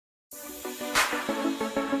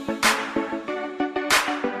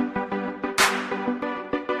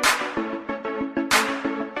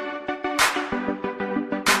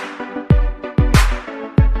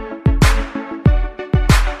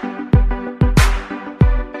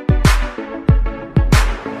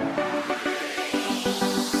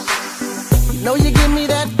know you give me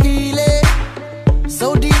that feeling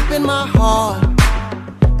so deep in my heart.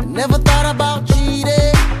 I never thought about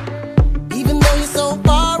cheating, even though you're so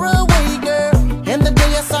far away, girl. And the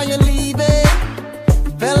day I saw you leaving,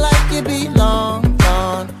 felt like you'd be long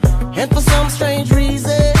gone. And for some strange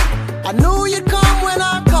reason, I knew you'd come when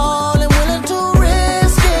I called, and willing to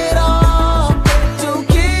risk it all to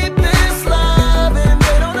keep this love. And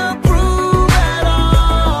they don't approve at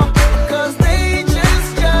all, 'cause they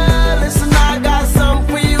just jealous. And I got some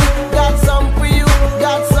for you, got some for you,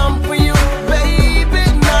 got some for you, baby.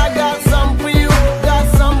 And I got some for you, got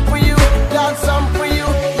some for you, got some for you.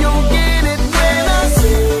 You'll get it when I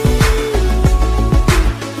see you.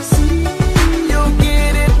 You'll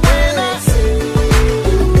get it when I see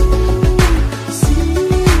you.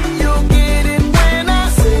 You'll get it when I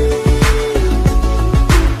see you.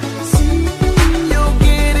 You'll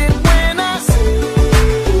get it when I see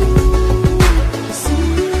you.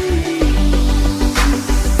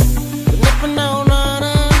 Lippin' on,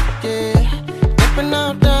 yeah. Lippin'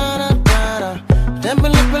 on, da-da-da-da.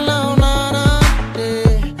 Dippin', lippin' on,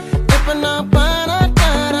 yeah. Lippin' on,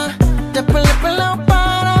 ba-da-da-da. Dippin', lippin' on,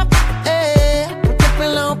 ba-da, eh.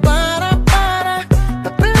 Lippin' on, ba-da-ba-da.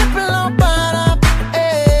 Dippin', lippin' on, ba-da,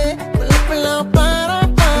 eh. Lippin' on,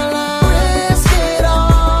 ba-da-ba-da. Risk it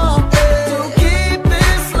all to keep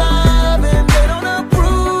this love, and they don't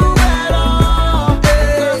approve at all,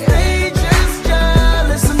 'cause they just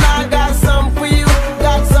jealous. And I got some for you,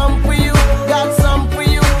 got some for you, got some for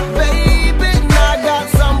you, baby. And I got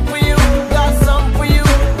some for you, got some for you,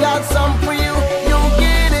 got some for you. You'll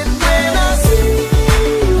get it when I see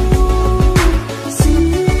you.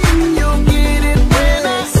 You'll get it when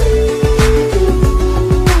I see you.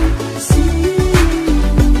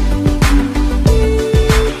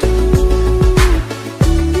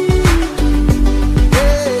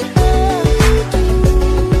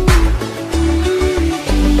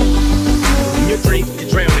 In your dream, you're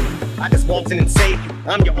drowning. I just walked in and saved you.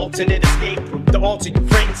 I'm your alternate escape route, the altar you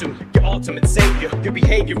pray to, your ultimate savior. Your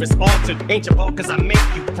behavior is altered. Ain't your fault 'cause I make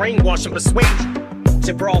you brainwash and persuade you.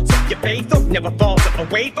 Gibraltar, your faith, never falter a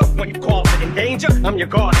waver when you call it in danger. I'm your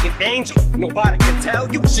guardian angel. Nobody can tell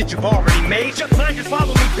you shit you've already made. Your mind just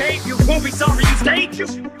follow me, babe. You won't be sorry you stayed. You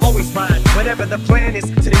always ride, whatever the plan is,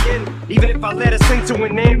 to the end. Even if I let us into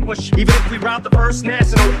an ambush, even if we route the First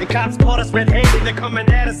National and cops caught us red-handed, they're coming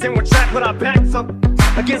at us and we're trapped with our backs up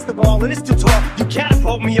against the wall, and it's too tall. You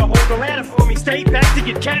catapult me or hold the ladder for me. Stay back to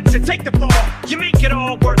get captured, take the fall. You make it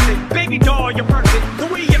all worth it, baby doll, you're worth it. The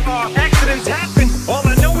way you are, accidents happen. All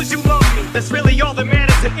I know is you love me. That's really all that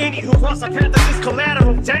matters. And any who cross our path is just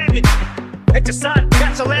collateral damage. At your side,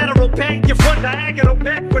 got your lateral back, your front diagonal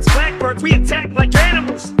backwards. Blackbirds, we attack like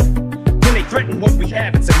animals. When they threaten what we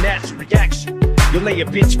have, it's a natural reaction. You lay a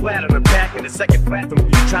bitch flat on her back in the second bathroom.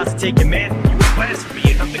 You try to take your man from you, it's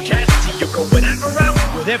blasphemy. And I'm the casualty. You go whatever route,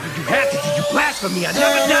 whatever you have to do, you blasphemy. I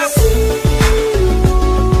never know.